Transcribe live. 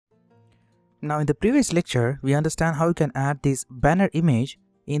Now in the previous lecture, we understand how you can add this banner image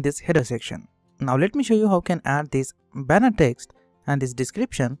in this header section. Now let me show you how you can add this banner text and this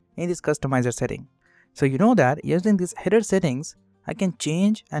description in this customizer setting. So you know that using these header settings, I can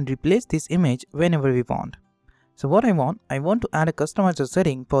change and replace this image whenever we want. So what I want to add a customizer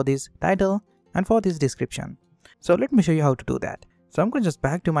setting for this title and for this description. So let me show you how to do that. So I'm going to just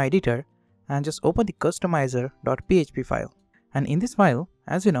back to my editor and just open the customizer.php file. And in this file,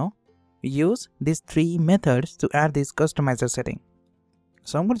 as you know, we use these three methods to add this customizer setting.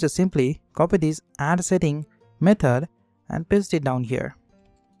 So I'm going to just simply copy this add setting method and paste it down here.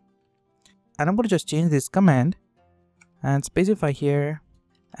 And I'm going to just change this command and specify here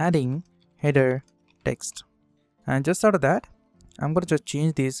adding header text. And just out of that, I'm going to just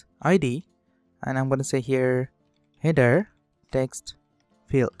change this ID and I'm going to say here header text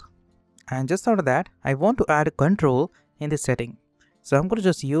field. And just out of that, I want to add a control in this setting. So I'm going to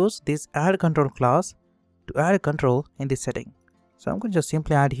just use this add control class to add a control in this setting. So I'm going to just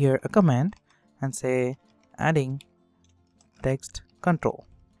simply add here a command and say adding text control.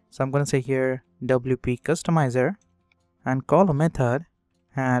 So I'm going to say here WP customizer and call a method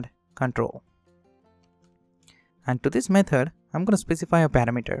add control. And to this method, I'm going to specify a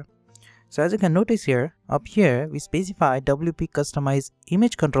parameter. So as you can notice here, up here we specify WP customize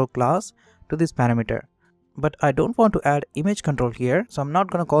image control class to this parameter. But I don't want to add image control here, so I'm not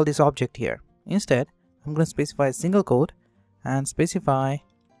going to call this object here. Instead, I'm going to specify a single quote and specify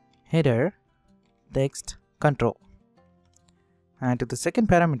header text control. And to the second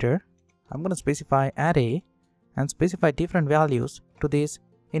parameter, I'm going to specify array and specify different values to this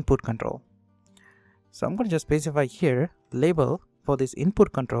input control. So I'm going to just specify here label for this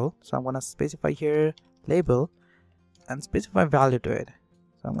input control. So I'm going to specify here label and specify value to it.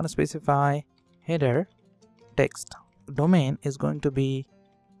 So I'm going to specify header text. Domain is going to be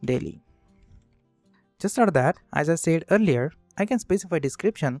daily. Just out of that, as I said earlier, I can specify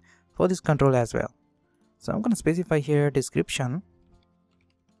description for this control as well. So I'm going to specify here description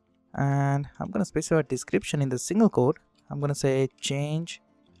and I'm going to specify description in the single quote. I'm going to say change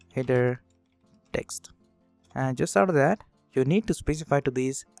header text. And just out of that, you need to specify to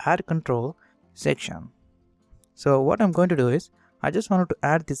this add control section. So what I'm going to do is I just wanted to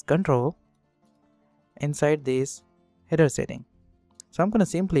add this control inside this header setting. So I'm going to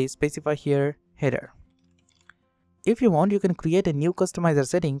simply specify here header. If you want, you can create a new customizer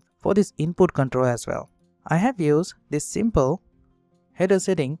setting for this input control as well. I have used this simple header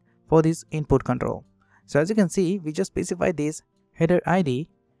setting for this input control. So as you can see, we just specify this header ID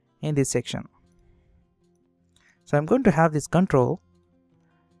in this section. So I'm going to have this control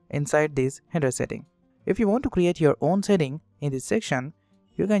inside this header setting. If you want to create your own setting in this section,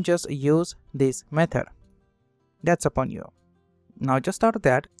 you can just use this method. That's upon you. Now just out of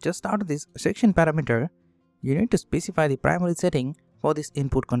that, just out of this section parameter, you need to specify the primary setting for this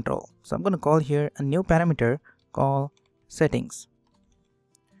input control. So I'm going to call here a new parameter called settings.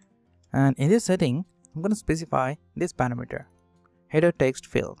 And in this setting, I'm going to specify this parameter, header text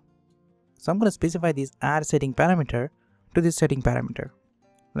field. So I'm going to specify this add setting parameter to this setting parameter,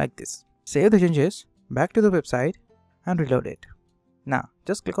 like this. Save the changes, back to the website and reload it. Now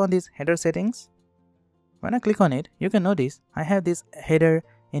just click on these header settings. When I click on it, you can notice I have this header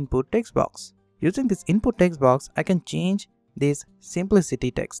input text box. Using this input text box, I can change this simplicity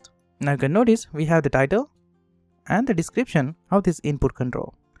text. Now you can notice we have the title and the description of this input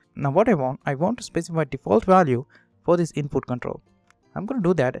control. Now what I want to specify default value for this input control. I'm going to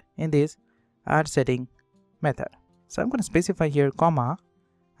do that in this add setting method. So I'm going to specify here comma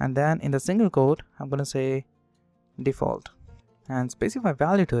and then in the single quote I'm going to say default and specify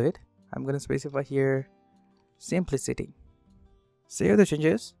value to it. I'm going to specify here simplicity. Save the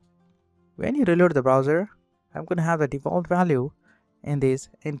changes. When you reload the browser, I'm going to have the default value in this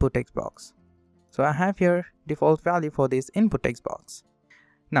input text box. So I have here default value for this input text box.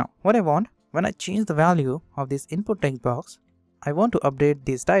 Now what I want, when I change the value of this input text box, I want to update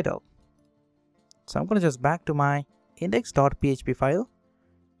this title. So I'm going to just back to my index.php file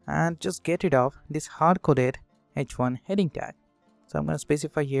and just get rid of this hard-coded h1 heading tag. So I'm going to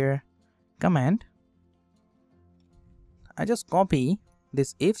specify here command. I just copy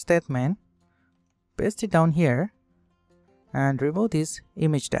this if statement, paste it down here and remove this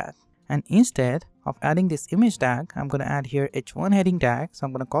image tag. And instead of adding this image tag, I'm going to add here h1 heading tag. So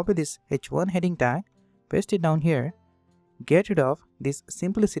I'm going to copy this h1 heading tag, paste it down here, get rid of this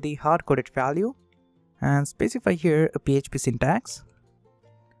simplicity hard-coded value and specify here a PHP syntax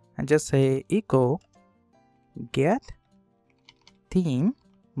and just say echo get theme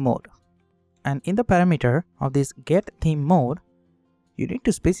mode. And in the parameter of this get theme mode, you need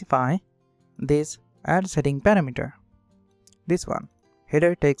to specify this add setting parameter, this one,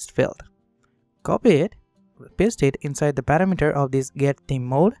 header text field. Copy it, paste it inside the parameter of this get theme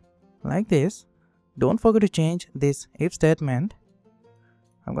mode like this. Don't forget to change this if statement.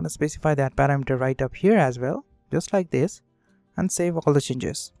 I'm going to specify that parameter right up here as well, just like this, and save all the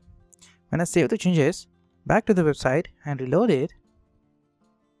changes. When I save the changes, back to the website and reload it,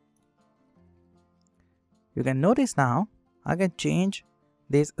 you can notice now I can change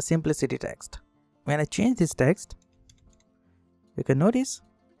this simplicity text. When I change this text, you can notice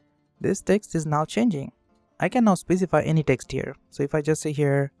this text is now changing. I can now specify any text here. So if I just say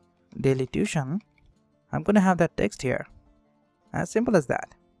here daily tuition, I'm going to have that text here. As simple as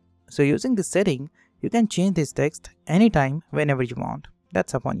that. So using this setting, you can change this text anytime, whenever you want.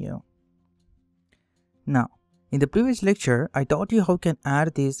 That's upon you. Now, in the previous lecture, I taught you how you can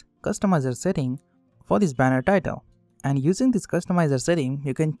add this customizer setting for this banner title. And using this customizer setting,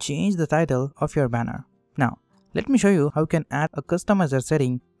 you can change the title of your banner. Now, let me show you how you can add a customizer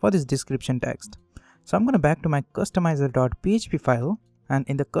setting for this description text. So I'm going to back to my customizer.php file, and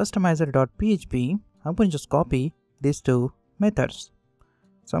in the customizer.php, I'm going to just copy these two methods.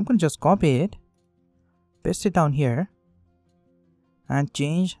 So I'm going to just copy it, paste it down here, and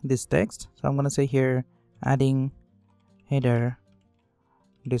change this text. So I'm going to say here adding header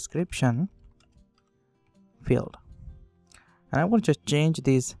description field. And I'm going to just change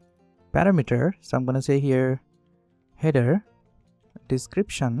this parameter. So I'm going to say here header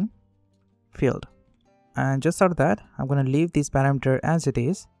description field. And just out of that, I'm going to leave this parameter as it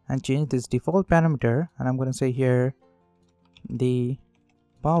is and change this default parameter. And I'm going to say here the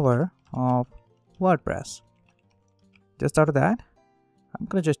power of WordPress. Just out of that, I'm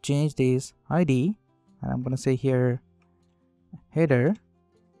going to just change this ID, and I'm going to say here header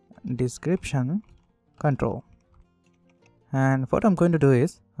description control. And what I'm going to do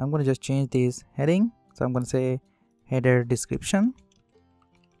is I'm going to just change this heading. So I'm going to say header description.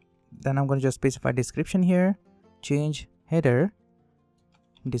 Then I'm going to just specify description here, change header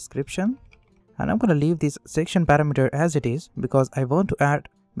description, and I'm going to leave this section parameter as it is because I want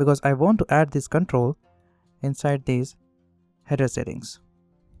to add this control inside these header settings.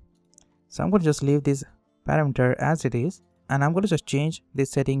 So I'm going to just leave this parameter as it is, and I'm going to just change this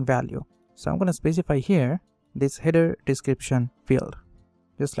setting value. So I'm going to specify here this header description field,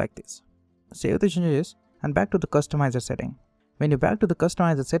 just like this. Save the changes and back to the customizer setting. When you back to the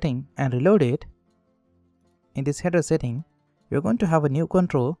customizer setting and reload it, in this header setting, you're going to have a new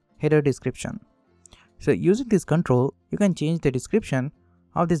control, header description. So using this control, you can change the description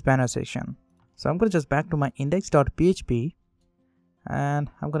of this banner section. So I'm going to just back to my index.php, and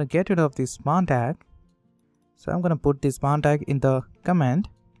I'm going to get rid of this span tag. So I'm going to put this span tag in the comment,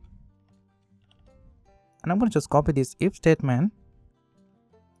 and I'm going to just copy this if statement,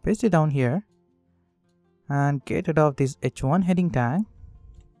 paste it down here, and get rid of this h1 heading tag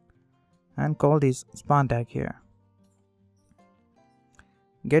and call this span tag here.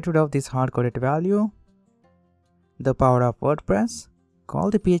 Get rid of this hard-coded value, the power of WordPress, call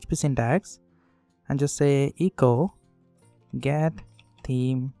the PHP syntax, and just say echo get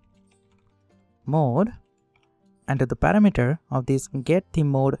theme mode, and to the parameter of this get theme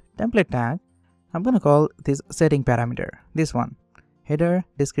mode template tag, I'm going to call this setting parameter, this one, header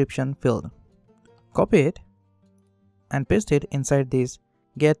description field. Copy it and paste it inside this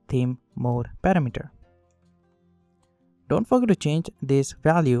get theme mode parameter. Don't forget to change this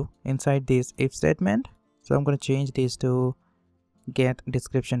value inside this if statement. So I'm going to change this to get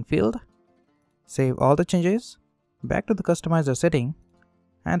description field. Save all the changes, back to the customizer setting,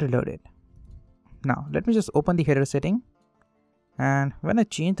 and reload it. Now let me just open the header setting, and when I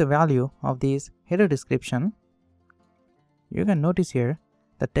change the value of this header description, you can notice here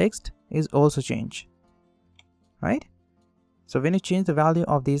the text is also changed, right? So when you change the value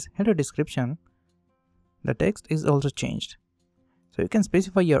of this header description, the text is also changed. So you can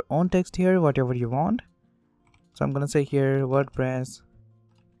specify your own text here, whatever you want. So I'm going to say here WordPress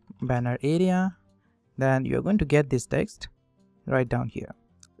banner area, then you're going to get this text right down here.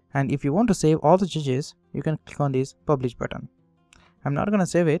 And if you want to save all the changes, you can click on this publish button. I'm not going to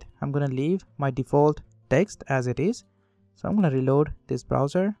save it. I'm going to leave my default text as it is. So I'm going to reload this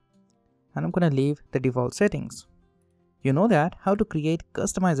browser, and I'm going to leave the default settings. You know that how to create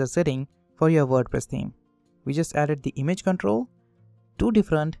customizer setting for your WordPress theme. We just added the image control, two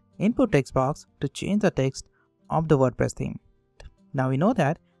different input text box to change the text of the WordPress theme. Now we know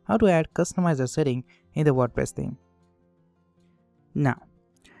that how to add customizer setting in the WordPress theme. Now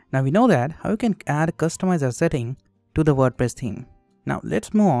we know that how you can add customizer setting to the WordPress theme. Now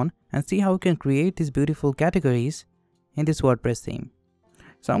let's move on and see how you can create these beautiful categories in this WordPress theme.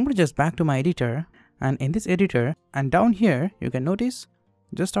 So I'm going to just back to my editor, and in this editor and down here you can notice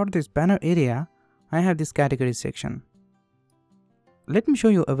just out of this banner area I have this category section. Let me show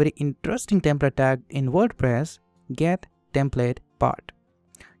you a very interesting template tag in WordPress, get template part.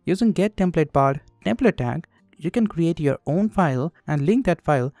 Using get template part template tag, you can create your own file and link that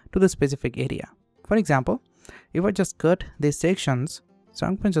file to the specific area. For example, if I just cut these sections, so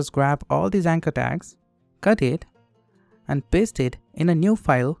I'm going to just grab all these anchor tags, cut it and paste it in a new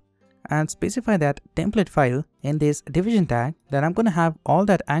file and specify that template file in this division tag, then I'm going to have all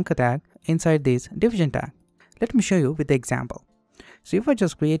that anchor tag inside this division tag. Let me show you with the example. So if I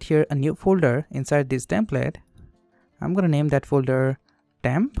just create here a new folder inside this template, I'm going to name that folder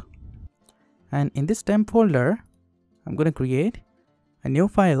temp, and in this temp folder I'm going to create a new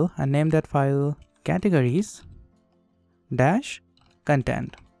file and name that file categories dash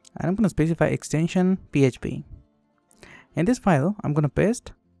content, and I'm going to specify extension PHP. In this file I'm going to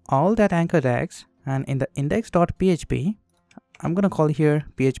paste all that anchor tags, and in the index.php I'm going to call here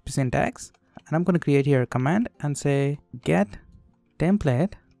PHP syntax, and I'm going to create here a command and say get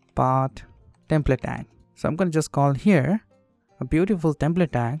template part template tag. So I'm going to just call here a beautiful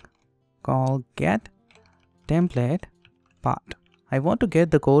template tag called get template part. I want to get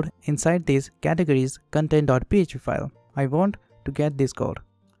the code inside this categories content.php file. I want to get this code.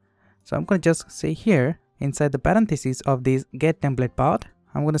 So I'm going to just say here inside the parentheses of this get template part,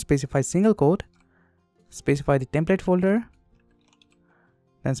 I'm going to specify single quote, specify the template folder,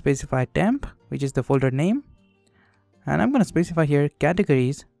 then specify temp, which is the folder name, and I'm going to specify here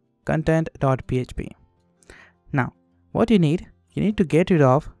categories content.php. Now what you need to get rid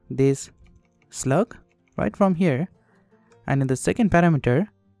of this slug right from here, and in the second parameter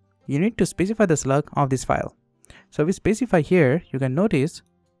you need to specify the slug of this file. So we specify here, you can notice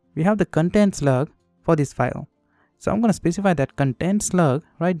we have the content slug for this file. So I'm going to specify that content slug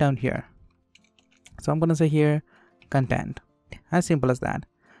right down here. So I'm going to say here content, as simple as that.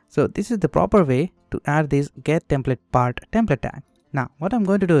 So this is the proper way to add this get template part template tag. Now what I'm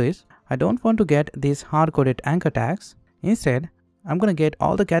going to do is, I don't want to get these hard-coded anchor tags. Instead, I'm going to get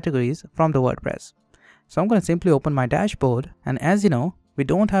all the categories from the WordPress. So I'm going to simply open my dashboard, and as you know, we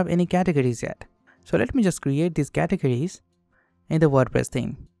don't have any categories yet. So let me just create these categories in the WordPress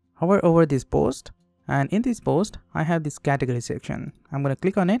theme. Hover over this post, and in this post I have this category section. I'm going to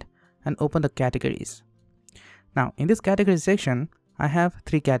click on it and open the categories. Now in this category section I have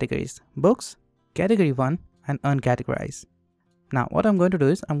three categories: books, category 1 and uncategorized. Now what I'm going to do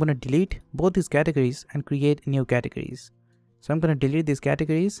is, I'm going to delete both these categories and create new categories. So I'm going to delete these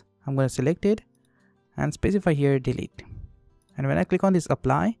categories, I'm going to select it and specify here delete. And when I click on this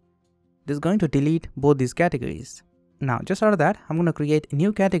apply, it is going to delete both these categories. Now just out of that, I'm going to create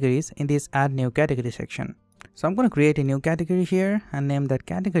new categories in this add new category section. So I'm going to create a new category here and name that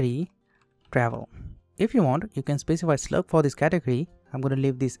category travel. If you want, you can specify slug for this category. I'm going to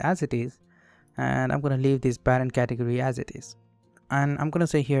leave this as it is, and I'm going to leave this parent category as it is. And I'm going to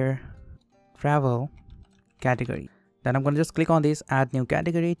say here travel category. Then I'm going to just click on this add new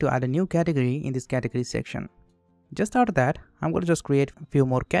category to add a new category in this category section. Just out of that, I'm going to just create a few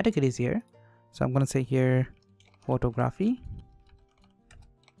more categories here. So I'm going to say here photography,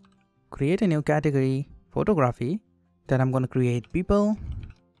 create a new category photography. Then I'm going to create people,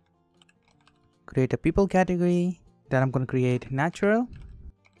 create a people category. Then I'm going to create natural.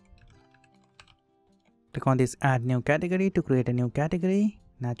 Click on this add new category to create a new category,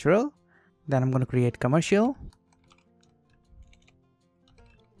 natural. Then I'm going to create commercial.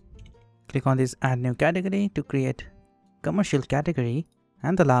 Click on this add new category to create commercial category,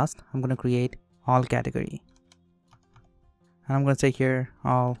 and the last I'm going to create all category, and I'm going to say here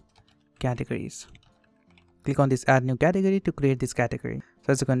all categories. Click on this add new category to create this category.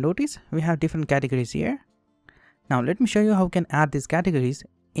 So as you can notice, we have different categories here. Now let me show you how we can add these categories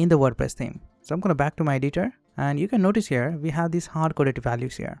in the WordPress theme. So I'm going to back to my editor, and you can notice here we have these hard-coded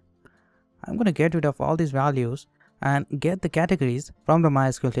values here. I'm going to get rid of all these values and get the categories from the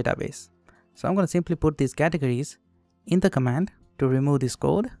MySQL database. So I'm going to simply put these categories in the command to remove this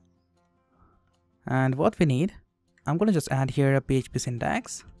code. And what we need, I'm going to just add here a PHP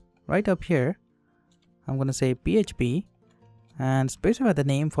syntax. Right up here, I'm going to say PHP and specify the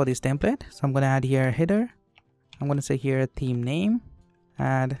name for this template. So I'm going to add here header. I'm going to say here theme name,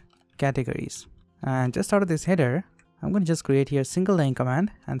 add categories. And just out of this header, I'm going to just create here a single line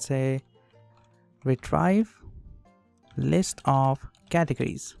command and say retrieve list of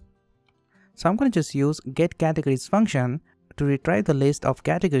categories. So I'm going to just use get categories function to retrieve the list of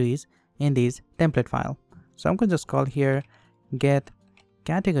categories in this template file. So I'm going to just call here get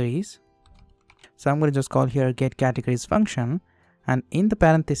categories. So I'm going to just call here get categories function, And in the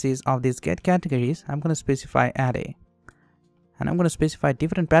parentheses of these get categories, I'm going to specify array. And I'm going to specify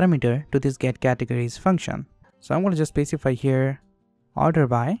different parameter to this get categories function. So I'm going to just specify here order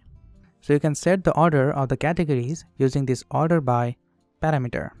by. So you can set the order of the categories using this order by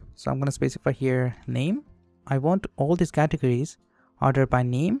parameter. So I'm going to specify here name. I want all these categories order by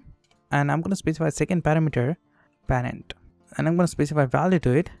name, and I'm going to specify second parameter parent, and I'm going to specify value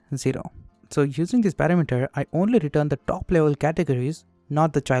to it 0. So using this parameter, I only return the top level categories,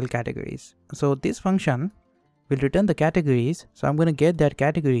 not the child categories. So this function will return the categories. So I'm going to get that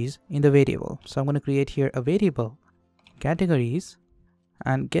categories in the variable. So I'm going to create here a variable categories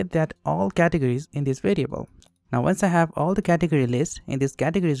and get that all categories in this variable. Now once I have all the category lists in this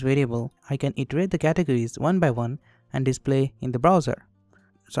categories variable, I can iterate the categories one by one and display in the browser.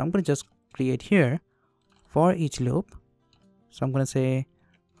 So I'm going to just create here for each loop. So I'm going to say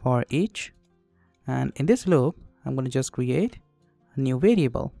for each, and in this loop I'm going to just create a new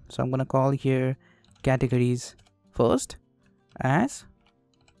variable. So I'm going to call here categories first as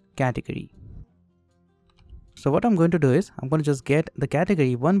category. So what I'm going to do is I'm going to just get the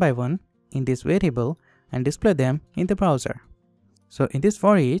category one by one in this variable and display them in the browser. So in this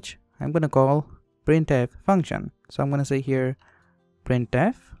for each, I'm going to call printf function. So I'm going to say here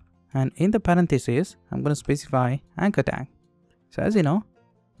printf, and in the parentheses, I'm going to specify anchor tag. So as you know,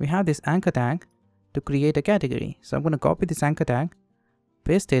 we have this anchor tag to create a category. So I'm going to copy this anchor tag,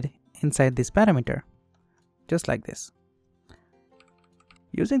 paste it inside this parameter, just like this.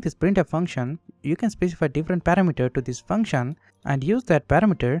 Using this printf function, you can specify different parameter to this function and use that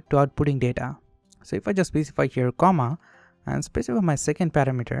parameter to outputting data. So if I just specify here comma and specify my second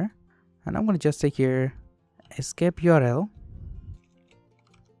parameter, and I'm going to just say here escape URL.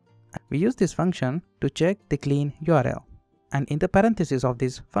 We use this function to check the clean URL. And in the parentheses of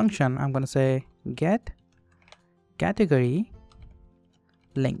this function, I'm going to say get category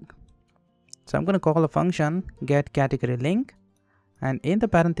link. So I'm going to call a function get category link. And in the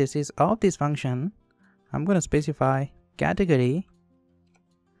parentheses of this function, I'm going to specify category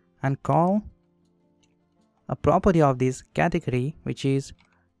and call a property of this category, which is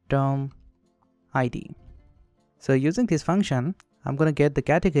term ID. So using this function, I'm going to get the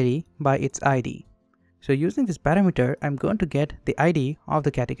category by its ID. So using this parameter, I'm going to get the ID of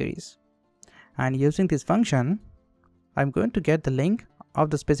the categories. And using this function, I'm going to get the link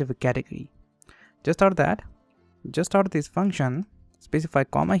of the specific category. Just out of this function, specify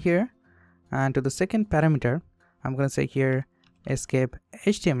comma here, and to the second parameter, I'm going to say here escape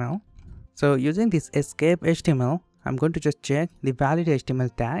HTML. So using this escape HTML, I'm going to just check the valid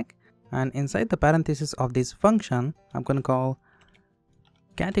HTML tag, and inside the parenthesis of this function, I'm going to call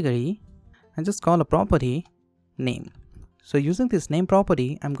category and just call a property name. So using this name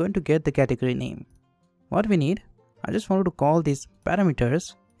property, I'm going to get the category name. What we need, I just wanted to call these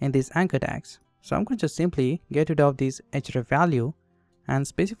parameters in these anchor tags. So I'm going to just simply get rid of this href value and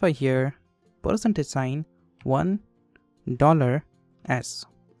specify here %1 $s.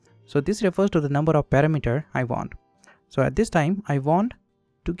 So this refers to the number of parameter I want. So at this time, I want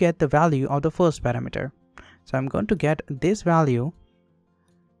to get the value of the first parameter. So I'm going to get this value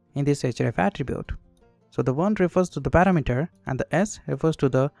in this href attribute. So the 1 refers to the parameter and the s refers to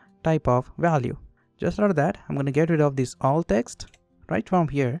the type of value. Just out of that, I'm going to get rid of this all text. Right from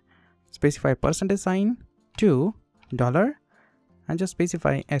here, specify $2 and just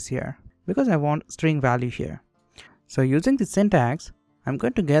specify s here because I want string value here. So using this syntax, I'm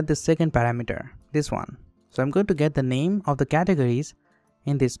going to get the second parameter, this one. So I'm going to get the name of the categories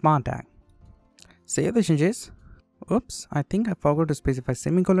in this smart tag. Save the changes. Oops, I think I forgot to specify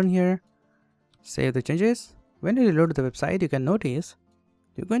semicolon here. Save the changes. When you reload the website, you can notice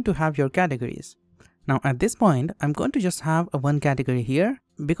you're going to have your categories. Now at this point, I'm going to just have a one category here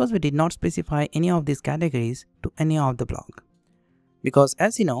because we did not specify any of these categories to any of the blog. Because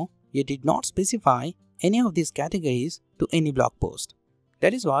as you know, you did not specify any of these categories to any blog post.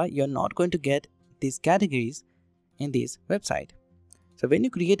 That is why you're not going to get these categories in this website. So when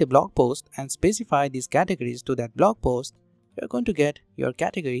you create a blog post and specify these categories to that blog post, you're going to get your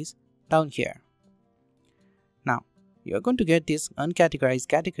categories down here. Now, you're going to get this uncategorized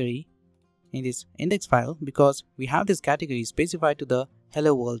category in this index file because we have this category specified to the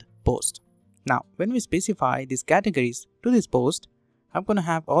Hello World post. Now, when we specify these categories to this post, I'm going to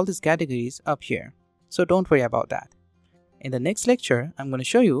have all these categories up here. So don't worry about that. In the next lecture, I'm going to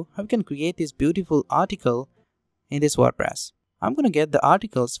show you how you can create this beautiful article in this WordPress. I'm going to get the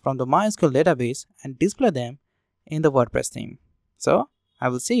articles from the MySQL database and display them in the WordPress theme. So I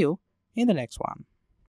will see you in the next one.